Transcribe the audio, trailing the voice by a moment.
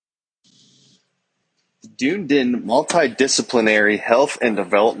Dunedin multidisciplinary health and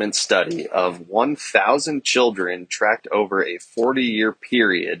development study of 1,000 children tracked over a 40-year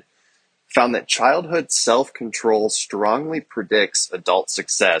period found that childhood self-control strongly predicts adult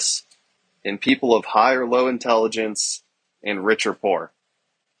success in people of high or low intelligence and rich or poor.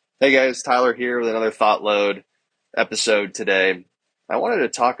 Hey guys, Tyler here with another ThoughtLoad episode today. I wanted to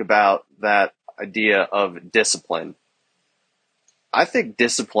talk about that idea of discipline. I think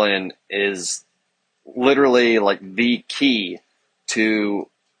discipline is literally like the key to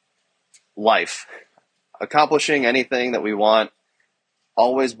life. Accomplishing anything that we want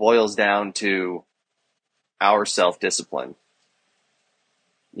always boils down to our self-discipline.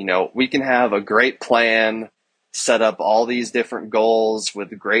 You know, we can have a great plan, set up all these different goals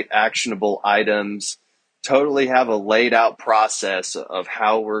with great actionable items, totally have a laid out process of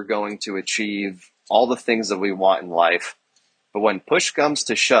how we're going to achieve all the things that we want in life. But when push comes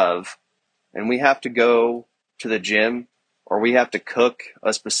to shove, and we have to go to the gym, or we have to cook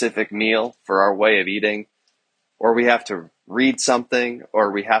a specific meal for our way of eating, or we have to read something,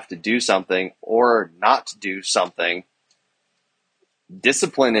 or we have to do something, or not do something,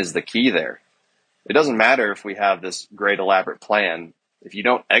 discipline is the key there. It doesn't matter if we have this great elaborate plan. If you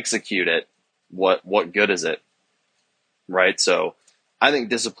don't execute it, what good is it? Right? So I think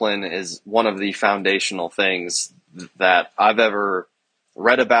discipline is one of the foundational things that I've ever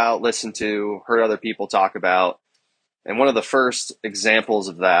read about, listened to, heard other people talk about. And one of the first examples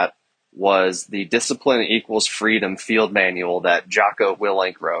of that was the Discipline Equals Freedom Field Manual that Jocko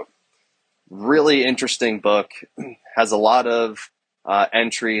Willink wrote. Really interesting book, has a lot of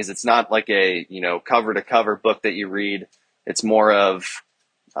entries. It's not like a cover to cover book that you read. It's more of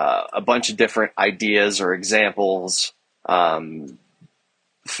a bunch of different ideas or examples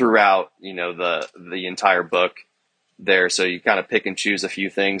throughout the entire book there. So you kind of pick and choose a few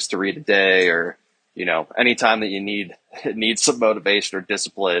things to read a day, or anytime that you need some motivation or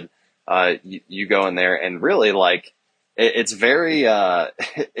discipline, you go in there, and really it's very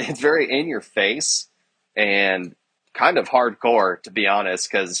it's very in your face and kind of hardcore, to be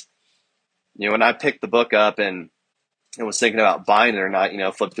honest, because when I picked the book up and was thinking about buying it or not,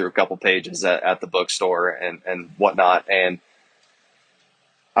 flip through a couple pages at the bookstore and whatnot, and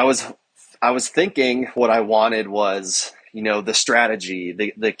I was thinking what I wanted was, the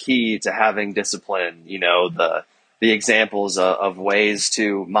strategy, the key to having discipline, the examples of ways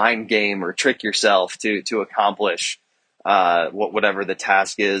to mind game or trick yourself to accomplish whatever the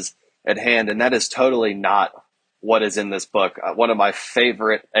task is at hand. And that is totally not what is in this book. One of my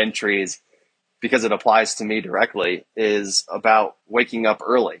favorite entries, because it applies to me directly, is about waking up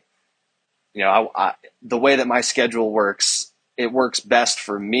early. The way that my schedule works, it works best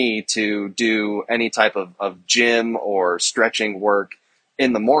for me to do any type of gym or stretching work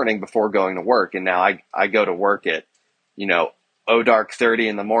in the morning before going to work. And now I go to work at, dark 30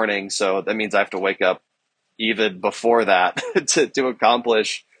 in the morning. So that means I have to wake up even before that to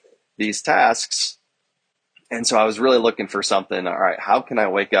accomplish these tasks. And so I was really looking for something. All right, how can I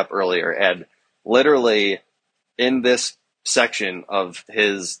wake up earlier? And literally in this section of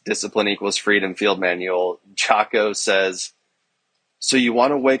his Discipline Equals Freedom Field Manual, Jocko says, so you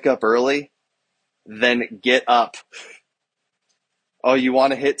want to wake up early? Then get up. Oh, you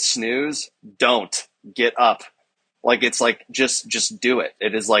want to hit snooze? Don't. Get up. It's like, just do it.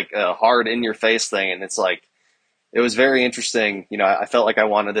 It is like a hard in your face thing. And it's like, it was very interesting. I felt like I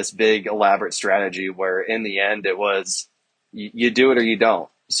wanted this big elaborate strategy where in the end it was, you do it or you don't.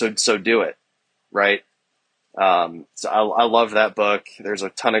 So do it. Right. So I love that book. There's a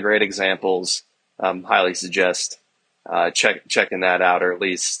ton of great examples. Highly suggest checking that out, or at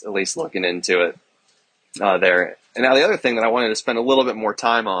least looking into it there. And now the other thing that I wanted to spend a little bit more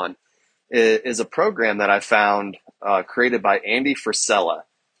time on is a program that I found created by Andy Frisella.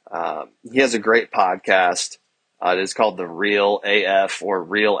 He has a great podcast. It is called the Real AF, or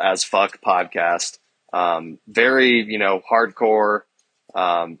Real as Fuck podcast. Very, hardcore,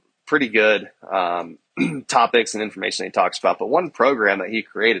 pretty good topics and information he talks about. But one program that he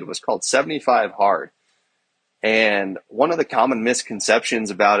created was called 75 Hard. And one of the common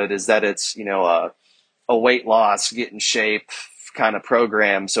misconceptions about it is that it's, a weight loss, get in shape kind of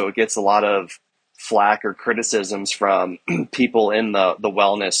program. So it gets a lot of flack or criticisms from people in the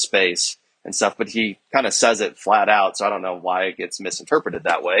wellness space and stuff. But he kind of says it flat out, so I don't know why it gets misinterpreted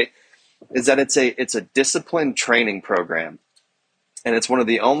that way, is that it's a discipline training program. And it's one of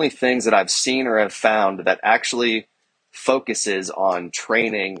the only things that I've seen or have found that actually focuses on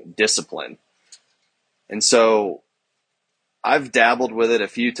training discipline. And so I've dabbled with it a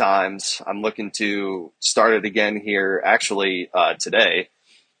few times. I'm looking to start it again here actually today.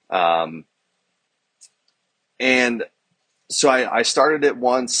 And so I started it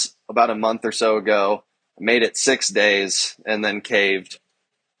once about a month or so ago, made it 6 days, and then caved.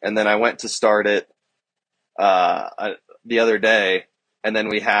 And then I went to start it the other day, and then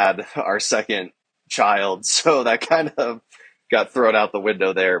we had our second child, so that kind of got thrown out the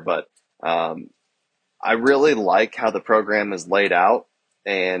window there. But I really like how the program is laid out,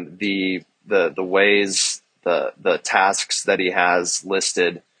 and the ways, the tasks that he has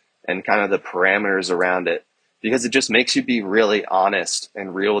listed, and kind of the parameters around it, because it just makes you be really honest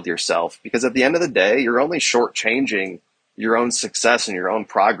and real with yourself. Because at the end of the day, you're only shortchanging your own success and your own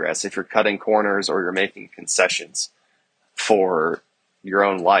progress if you're cutting corners or you're making concessions for your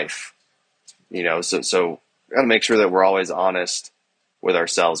own life. So we got to make sure that we're always honest with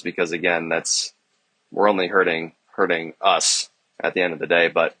ourselves, because again, we're only hurting us at the end of the day.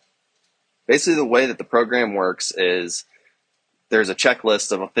 But basically the way that the program works is there's a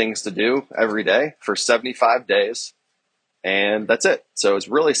checklist of things to do every day for 75 days, and that's it. So it's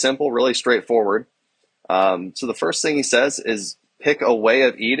really simple, really straightforward. So the first thing he says is pick a way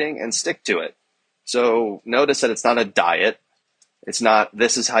of eating and stick to it. So notice that it's not a diet. It's not,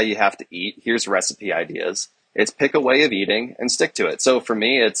 this is how you have to eat, here's recipe ideas. It's pick a way of eating and stick to it. So for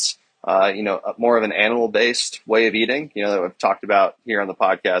me, it's more of an animal-based way of eating, that I've talked about here on the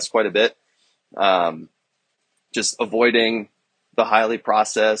podcast quite a bit. Just avoiding the highly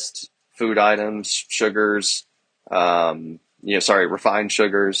processed food items, sugars, refined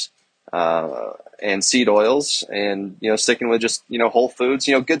sugars, and seed oils, and, sticking with just, whole foods,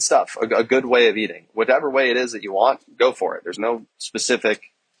 good stuff, a good way of eating. Whatever way it is that you want, go for it. There's no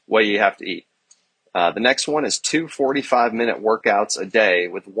specific way you have to eat. The next one is 2 45-minute workouts a day,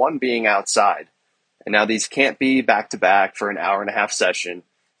 with one being outside. And now these can't be back-to-back for an hour-and-a-half session.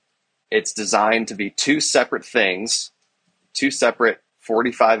 It's designed to be two separate things, two separate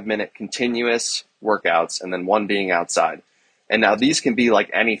 45-minute continuous workouts, and then one being outside. And now these can be like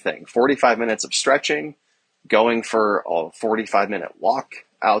anything: 45 minutes of stretching, going for a 45-minute walk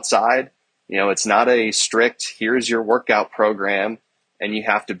outside. It's not a strict, here's your workout program, and you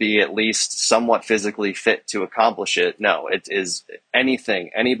have to be at least somewhat physically fit to accomplish it. No, it is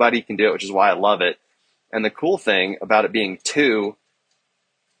anything. Anybody can do it, which is why I love it. And the cool thing about it being two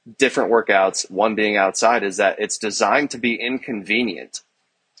different workouts, one being outside, is that it's designed to be inconvenient.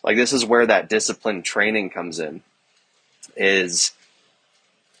 Like, this is where that disciplined training comes in. It's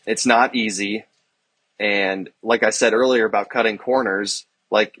not easy. And like I said earlier about cutting corners,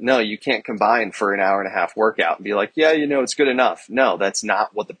 no, you can't combine for an hour-and-a-half workout and be like, yeah, it's good enough. No, that's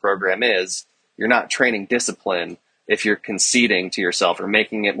not what the program is. You're not training discipline if you're conceding to yourself or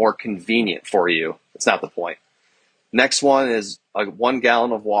making it more convenient for you. It's not the point. Next one is 1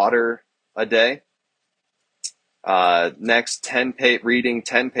 gallon of water a day. Next, reading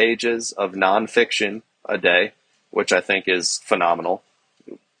 10 pages of nonfiction a day, which I think is phenomenal.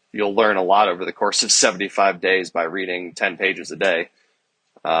 You'll learn a lot over the course of 75 days by reading 10 pages a day.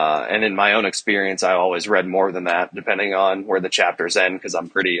 And in my own experience, I always read more than that, depending on where the chapters end, because I'm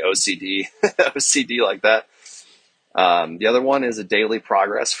pretty OCD like that. The other one is a daily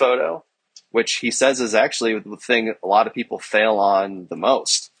progress photo, which he says is actually the thing a lot of people fail on the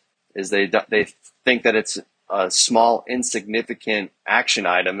most, is they think that it's a small, insignificant action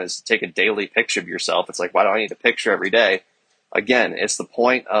item is to take a daily picture of yourself. It's like, why do I need a picture every day? Again, it's the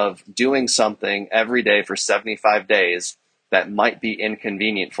point of doing something every day for 75 days that might be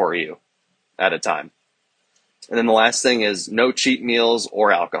inconvenient for you at a time. And then the last thing is no cheat meals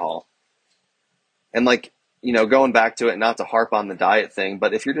or alcohol. And going back to it, not to harp on the diet thing,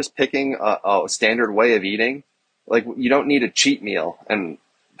 but if you're just picking a standard way of eating, you don't need a cheat meal. And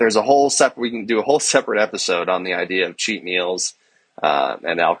there's we can do a whole separate episode on the idea of cheat meals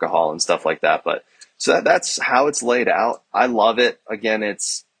and alcohol and stuff like that. But so that's how it's laid out. I love it. Again,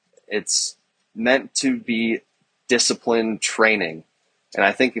 it's meant to be disciplined training. And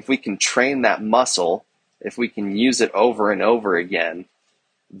I think if we can train that muscle, if we can use it over and over again,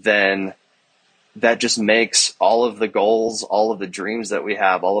 then that just makes all of the goals, all of the dreams that we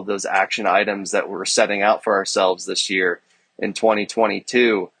have, all of those action items that we're setting out for ourselves this year in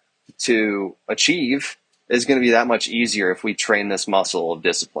 2022 to achieve is going to be that much easier if we train this muscle of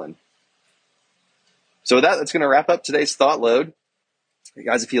discipline. So with that, that's going to wrap up today's Thought Load. You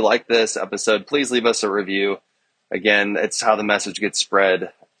guys, if you like this episode, please leave us a review. Again, it's how the message gets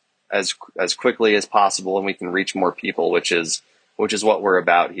spread as quickly as possible, and we can reach more people, which is what we're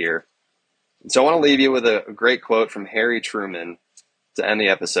about here. And so I want to leave you with a great quote from Harry Truman to end the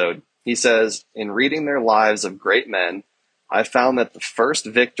episode. He says, "In reading their lives of great men, I found that the first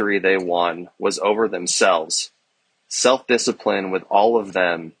victory they won was over themselves. Self-discipline with all of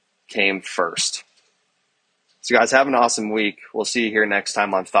them came first." So, guys, have an awesome week. We'll see you here next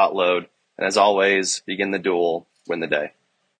time on ThoughtLoad. And as always, begin the duel, win the day.